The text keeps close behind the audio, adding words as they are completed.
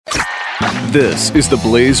This is the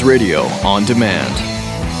Blaze Radio on demand.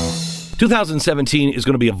 2017 is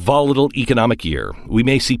going to be a volatile economic year. We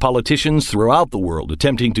may see politicians throughout the world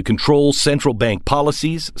attempting to control central bank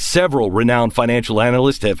policies. Several renowned financial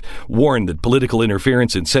analysts have warned that political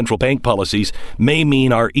interference in central bank policies may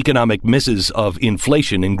mean our economic misses of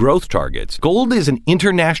inflation and growth targets. Gold is an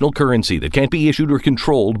international currency that can't be issued or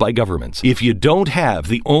controlled by governments. If you don't have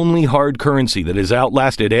the only hard currency that has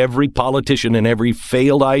outlasted every politician and every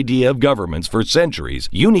failed idea of governments for centuries,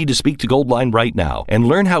 you need to speak to Goldline right now and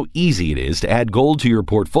learn how easy it is to add gold to your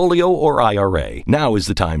portfolio or IRA. Now is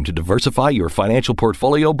the time to diversify your financial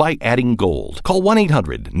portfolio by adding gold. Call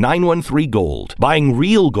 1-800-913-GOLD. Buying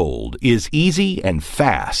real gold is easy and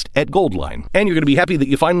fast at Goldline. And you're going to be happy that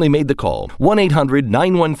you finally made the call.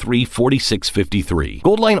 1-800-913-4653.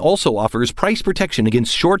 Goldline also offers price protection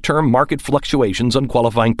against short-term market fluctuations on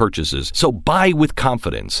qualifying purchases. So buy with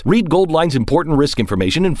confidence. Read Goldline's important risk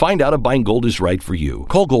information and find out if buying gold is right for you.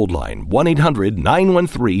 Call Goldline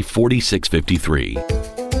 1-800-913-4653.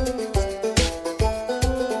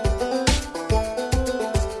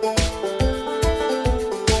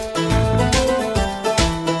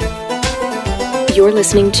 You're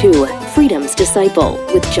listening to Freedom's Disciple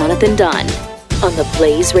with Jonathan Dunn on the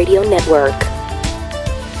Blaze Radio Network.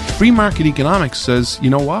 Free market economics says, you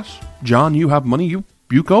know what, John, you have money, you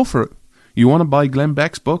go for it. You want to buy Glenn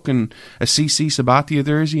Beck's book and a CC Sabathia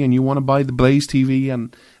jersey, and you want to buy the Blaze TV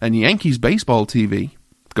and Yankees baseball TV,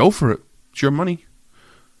 go for it. It's your money.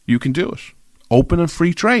 You can do it. Open and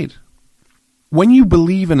free trade. When you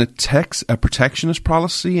believe in a protectionist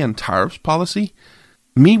policy and tariffs policy,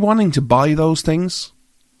 me wanting to buy those things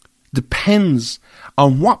depends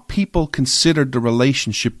on what people consider the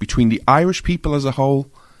relationship between the Irish people as a whole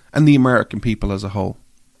and the American people as a whole.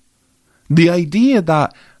 The idea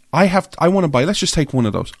that I want to buy, let's just take one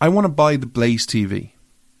of those. I want to buy the Blaze TV.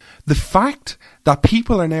 The fact that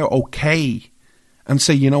people are now okay and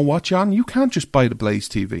say, you know what, John, you can't just buy the Blaze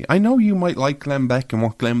TV. I know you might like Glenn Beck and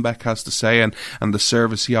what Glenn Beck has to say and the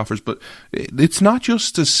service he offers, but it's not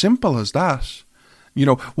just as simple as that. You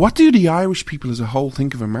know, what do the Irish people as a whole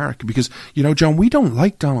think of America? Because, you know, John, we don't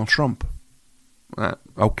like Donald Trump.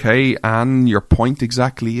 Okay, and your point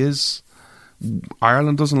exactly is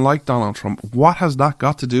Ireland doesn't like Donald Trump. What has that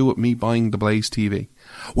got to do with me buying the Blaze TV?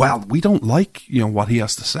 Well, we don't like, what he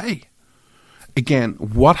has to say. Again,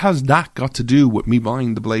 what has that got to do with me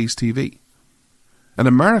buying the Blaze TV? In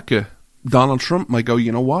America, Donald Trump might go,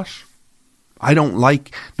 you know what? I don't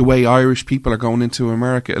like the way Irish people are going into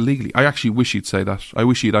America illegally. I actually wish he'd say that. I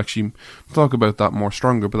wish he'd actually talk about that more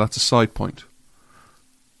stronger, but that's a side point.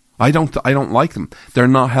 I don't like them. They're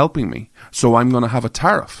not helping me. So I'm going to have a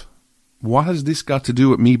tariff. What has this got to do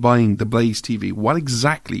with me buying the Blaze TV? What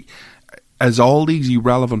exactly has all these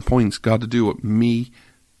irrelevant points got to do with me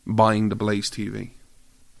buying the Blaze TV?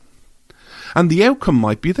 And the outcome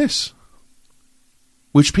might be this,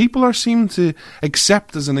 which people are seeming to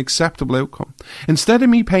accept as an acceptable outcome. Instead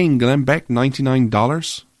of me paying Glenn Beck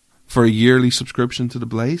 $99 for a yearly subscription to the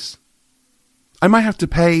Blaze, I might have to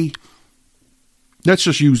pay, let's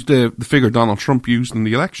just use the figure Donald Trump used in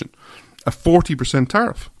the election, a 40%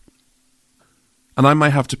 tariff. And I might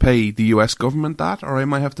have to pay the US government that, or I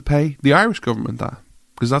might have to pay the Irish government that,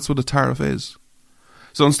 because that's what a tariff is.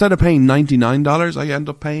 So instead of paying $99, I end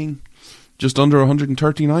up paying just under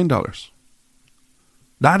 $139.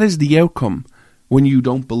 That is the outcome when you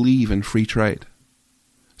don't believe in free trade.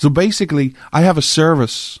 So basically, I have a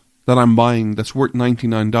service that I'm buying that's worth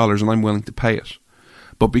 $99 and I'm willing to pay it.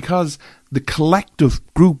 But because the collective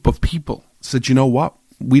group of people said, you know what?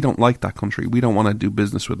 We don't like that country. We don't want to do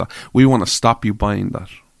business with that. We want to stop you buying that.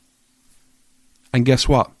 And guess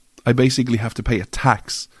what? I basically have to pay a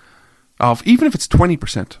tax of, even if it's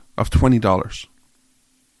 20%, of $20.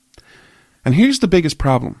 And here's the biggest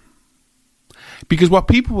problem. Because what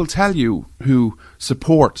people will tell you who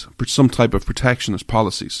support some type of protectionist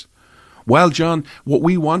policies, well, John, what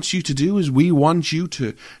we want you to do is we want you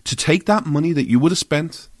to take that money that you would have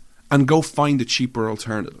spent and go find a cheaper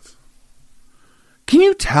alternative. Can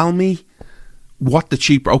you tell me what the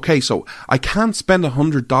cheaper... Okay, so I can't spend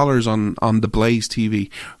 $100 on the Blaze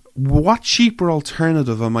TV. What cheaper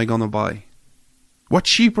alternative am I going to buy? What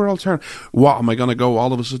cheaper alternative? What, am I going to go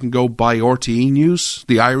all of a sudden go buy RTE News,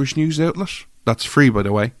 the Irish news outlet? That's free, by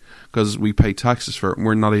the way, because we pay taxes for it and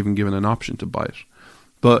we're not even given an option to buy it.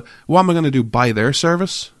 But what am I going to do? Buy their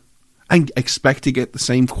service and expect to get the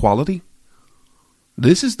same quality?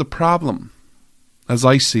 This is the problem, as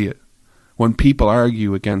I see it, when people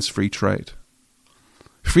argue against free trade.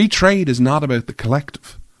 Free trade is not about the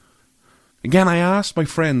collective. Again, I asked my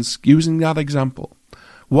friends, using that example,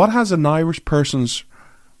 what has an Irish person's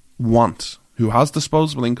who has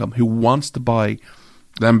disposable income, who wants to buy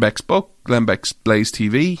Glenn Beck's book, Glenn Beck's Blaze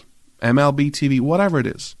TV, MLB TV, whatever it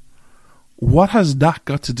is, what has that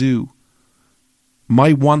got to do?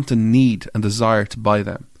 My want and need and desire to buy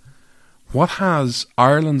them. What has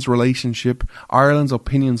Ireland's relationship, Ireland's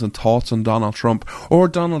opinions and thoughts on Donald Trump, or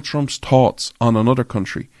Donald Trump's thoughts on another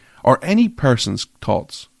country, or any person's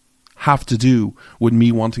thoughts, have to do with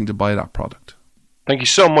me wanting to buy that product? Thank you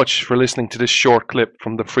so much for listening to this short clip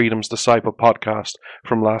from the Freedom's Disciple podcast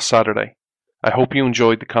from last Saturday. I hope you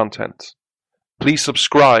enjoyed the content. Please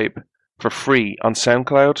subscribe for free on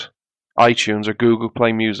SoundCloud, iTunes, or Google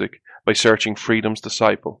Play Music by searching Freedom's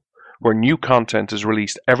Disciple, where new content is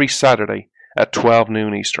released every Saturday at 12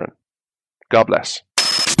 noon Eastern. God bless.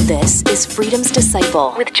 This is Freedom's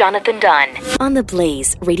Disciple with Jonathan Dunn on the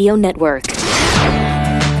Blaze Radio Network.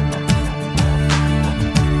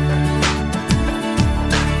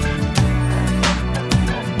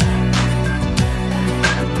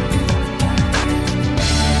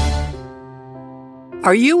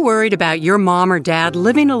 Are you worried about your mom or dad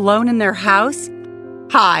living alone in their house?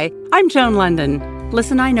 Hi, I'm Joan London.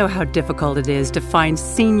 Listen, I know how difficult it is to find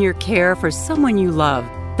senior care for someone you love.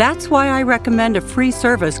 That's why I recommend a free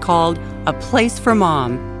service called A Place for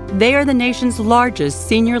Mom. They are the nation's largest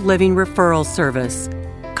senior living referral service.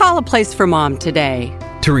 Call A Place for Mom today.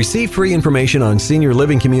 To receive free information on senior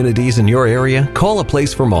living communities in your area, call A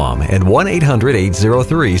Place for Mom at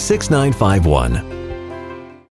 1-800-803-6951.